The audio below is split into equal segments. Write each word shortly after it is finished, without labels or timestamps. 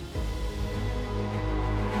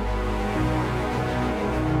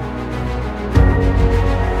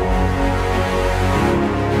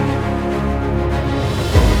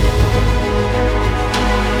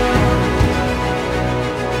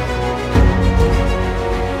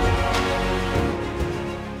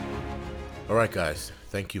right, guys.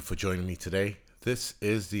 Thank you for joining me today. This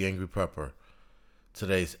is The Angry Prepper.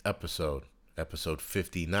 Today's episode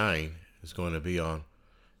 59, is going to be on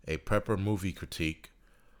a prepper movie critique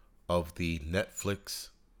of the Netflix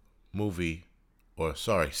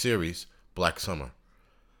series, Black Summer.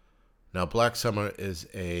 Now, Black Summer is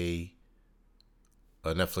a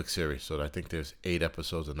Netflix series, so I think there's 8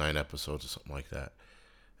 episodes or 9 episodes or something like that.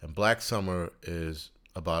 And Black Summer is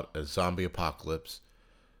about a zombie apocalypse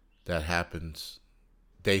that happens.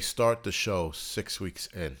 They start the show 6 weeks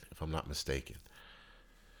in, if I'm not mistaken.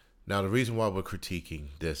 Now, the reason why we're critiquing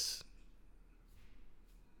this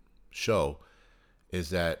show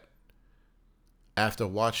is that after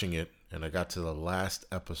watching it, and I got to the very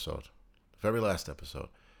last episode,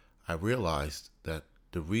 I realized that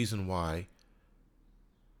the reason why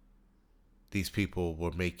these people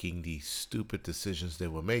were making the stupid decisions they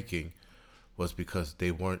were making was because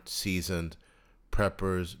they weren't seasoned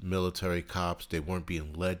preppers, military cops. They weren't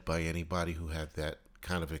being led by anybody who had that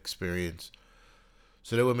kind of experience.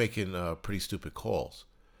 So they were making pretty stupid calls.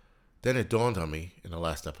 Then it dawned on me in the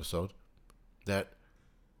last episode that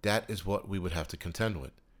is what we would have to contend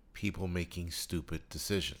with. People making stupid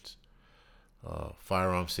decisions.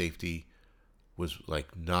 Firearm safety was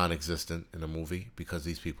like non-existent in the movie because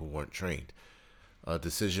these people weren't trained.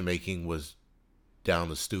 Decision making was down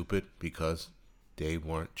the stupid because they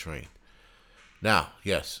weren't trained. Now,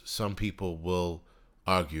 yes, some people will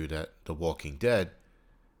argue that The Walking Dead,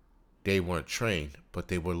 they weren't trained, but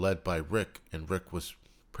they were led by Rick, and Rick was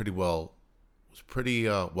pretty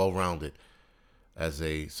well-rounded as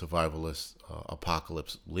a survivalist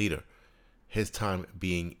apocalypse leader. His time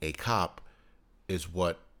being a cop is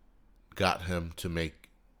what got him to make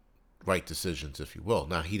right decisions, if you will.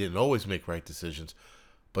 Now, he didn't always make right decisions,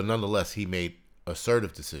 but nonetheless, he made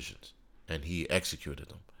assertive decisions, and he executed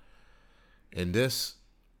them. In this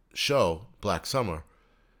show, Black Summer,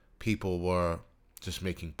 people were just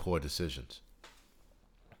making poor decisions.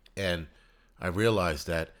 And I realized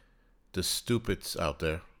that the stupids out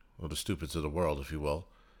there, or the stupids of the world, if you will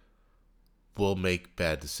make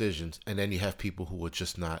bad decisions. And then you have people who are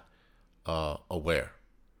just not aware.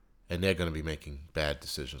 And they're going to be making bad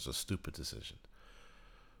decisions or stupid decisions.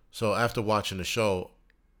 So after watching the show,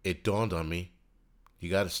 it dawned on me, you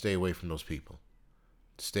got to stay away from those people.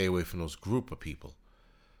 Stay away from those group of people.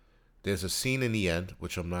 There's a scene in the end,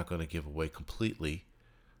 which I'm not going to give away completely,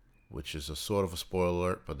 which is a sort of a spoiler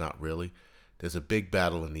alert, but not really. There's a big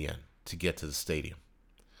battle in the end to get to the stadium.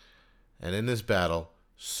 And in this battle,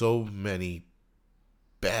 so many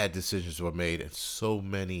bad decisions were made and so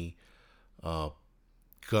many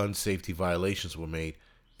gun safety violations were made.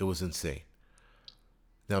 It was insane.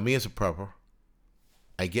 Now, me as a prepper,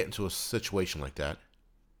 I get into a situation like that,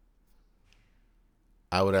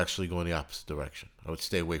 I would actually go in the opposite direction. I would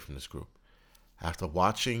stay away from this group. After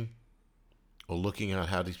watching or looking at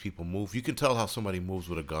how these people move, you can tell how somebody moves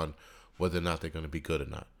with a gun, whether or not they're going to be good or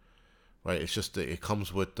not. Right? It's just, it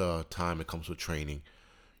comes with time. It comes with training.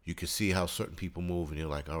 You can see how certain people move, and you're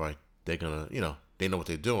like, all right, they're going to, they know what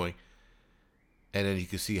they're doing. And then you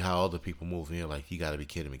can see how other people move, and you're like, you got to be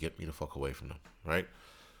kidding me. Get me the fuck away from them. Right?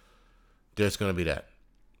 There's going to be that.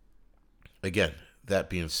 Again, that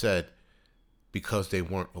being said, because they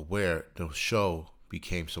weren't aware, the show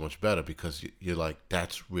became so much better because you're like,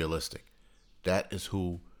 that's realistic. That is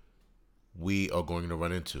who we are going to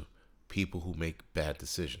run into. People who make bad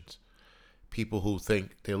decisions. People who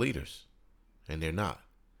think they're leaders, and they're not.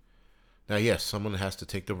 Now, yes, someone has to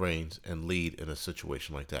take the reins and lead in a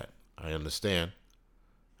situation like that. I understand.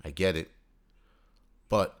 I get it.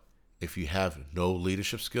 But if you have no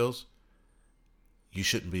leadership skills, you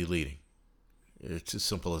shouldn't be leading. It's as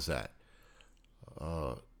simple as that.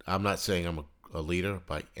 I'm not saying I'm a leader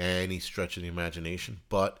by any stretch of the imagination,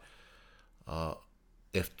 but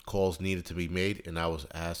if calls needed to be made and I was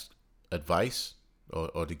asked advice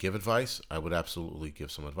or to give advice, I would absolutely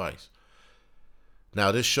give some advice.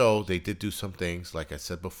 Now, this show, they did do some things, like I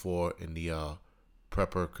said before in the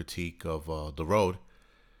prepper critique of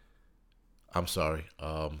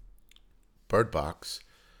Bird Box,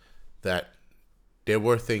 that there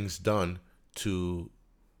were things done to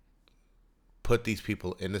put these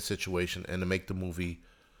people in the situation and to make the movie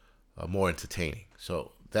more entertaining.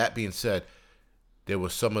 So that being said, there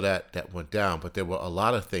was some of that went down, but there were a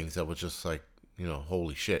lot of things that were just like,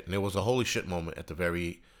 holy shit. And there was a holy shit moment at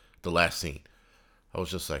the last scene. I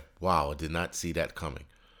was just like, wow, I did not see that coming.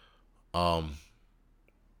 But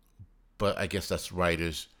I guess that's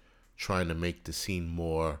writers trying to make the scene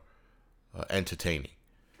more entertaining.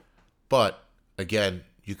 But again,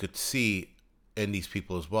 you could see in these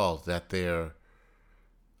people as well that their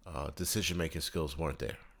decision-making skills weren't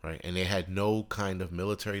there, right? And they had no kind of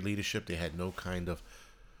military leadership. They had no kind of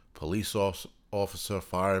police officer,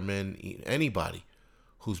 fireman, anybody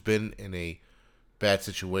who's been in a bad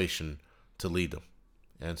situation to lead them.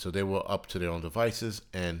 And so they were up to their own devices,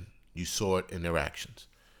 and you saw it in their actions.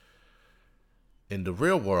 In the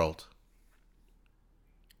real world,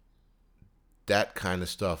 that kind of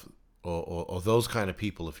stuff, or those kind of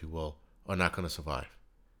people, if you will, are not going to survive.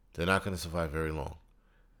 They're not going to survive very long.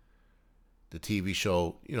 The TV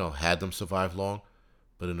show, had them survive long,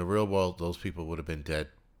 but in the real world, those people would have been dead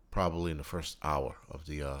probably in the first hour of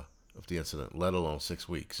the incident, let alone 6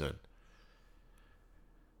 weeks. And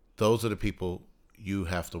those are the people you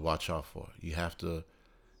have to watch out for. You have to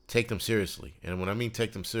take them seriously. And when I mean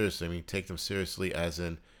take them seriously, I mean take them seriously as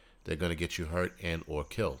in they're going to get you hurt and or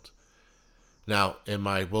killed. Now, in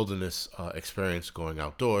my wilderness experience going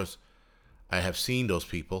outdoors, I have seen those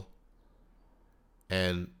people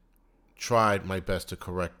and tried my best to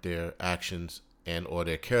correct their actions and or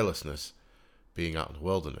their carelessness being out in the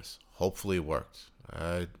wilderness. Hopefully it worked.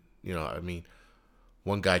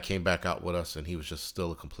 One guy came back out with us and he was just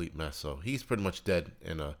still a complete mess. So he's pretty much dead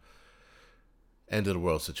in a end of the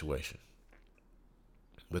world situation.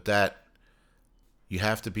 With that, you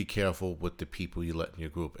have to be careful with the people you let in your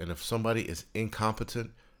group. And if somebody is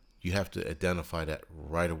incompetent, you have to identify that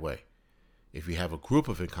right away. If you have a group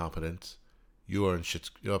of incompetents, you're up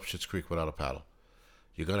Schitt's Creek without a paddle.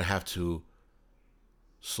 You're going to have to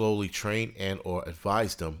slowly train and or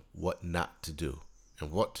advise them what not to do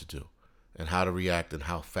and what to do and how to react and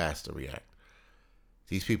how fast to react.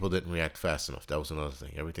 These people didn't react fast enough. That was another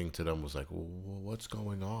thing. Everything to them was like, what's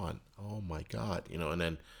going on? Oh my God.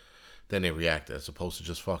 And then they reacted as opposed to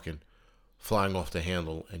just fucking flying off the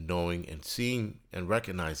handle and knowing and seeing and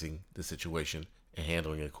recognizing the situation and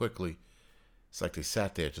handling it quickly. It's like they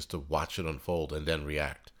sat there just to watch it unfold and then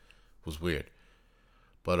react. It was weird.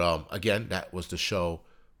 But again, that was the show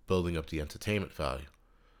building up the entertainment value,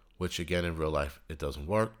 which again in real life, it doesn't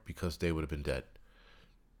work because they would have been dead.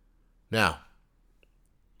 Now,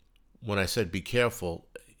 when I said be careful,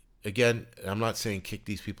 again, I'm not saying kick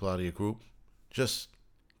these people out of your group. Just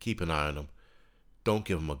keep an eye on them. Don't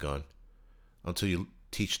give them a gun until you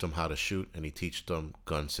teach them how to shoot and you teach them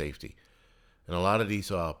gun safety. In a lot of these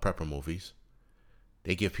prepper movies,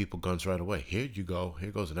 they give people guns right away. Here you go. Here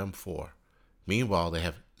goes an M4. Meanwhile, they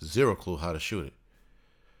have zero clue how to shoot it.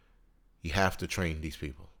 You have to train these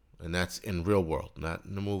people. And that's in real world, not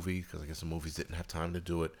in the movie, because I guess the movies didn't have time to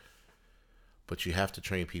do it. But you have to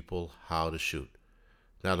train people how to shoot.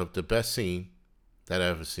 Now, the best scene that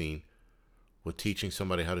I've ever seen with teaching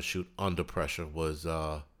somebody how to shoot under pressure was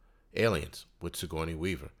Aliens with Sigourney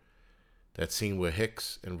Weaver. That scene where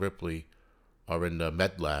Hicks and Ripley are in the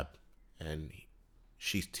med lab and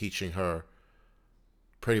she's teaching her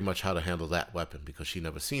pretty much how to handle that weapon because she'd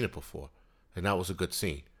never seen it before. And that was a good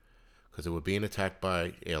scene because they were being attacked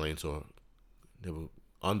by aliens, or they were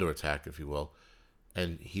under attack, if you will,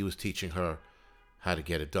 and he was teaching her how to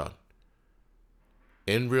get it done.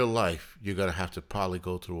 In real life, you're going to have to probably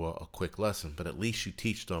go through a quick lesson, but at least you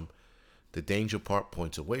teach them the danger part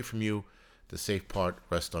points away from you, the safe part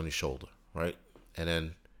rests on your shoulder, right? And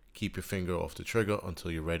then keep your finger off the trigger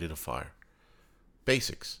until you're ready to fire.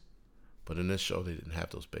 Basics. But in this show, they didn't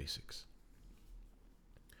have those basics.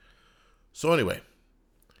 So anyway,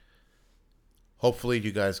 hopefully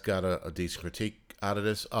you guys got a decent critique out of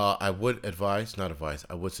this. I would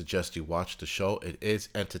suggest you watch the show. It is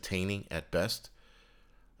entertaining at best.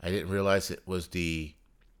 I didn't realize it was the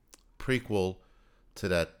prequel to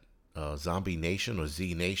that Zombie Nation or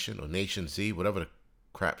Z Nation or Nation Z, whatever the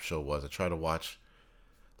crap show was. I tried to watch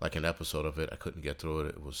like an episode of it. I couldn't get through it.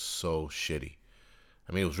 It was so shitty.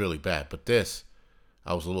 I mean, it was really bad. But this,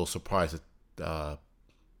 I was a little surprised that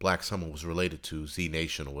Black Summer was related to Z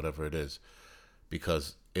Nation or whatever it is,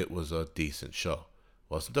 because it was a decent show.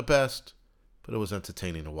 Wasn't the best, but it was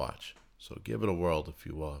entertaining to watch. So give it a whirl if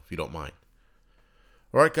you don't mind.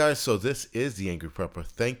 All right, guys, so this is The Angry Prepper.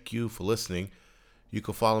 Thank you for listening. You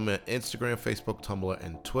can follow me on Instagram, Facebook, Tumblr,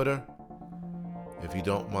 and Twitter. If you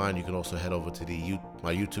don't mind, you can also head over to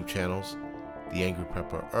my YouTube channels, The Angry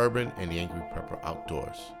Prepper Urban and The Angry Prepper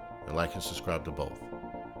Outdoors, and like and subscribe to both.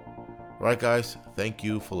 All right, guys, thank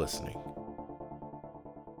you for listening.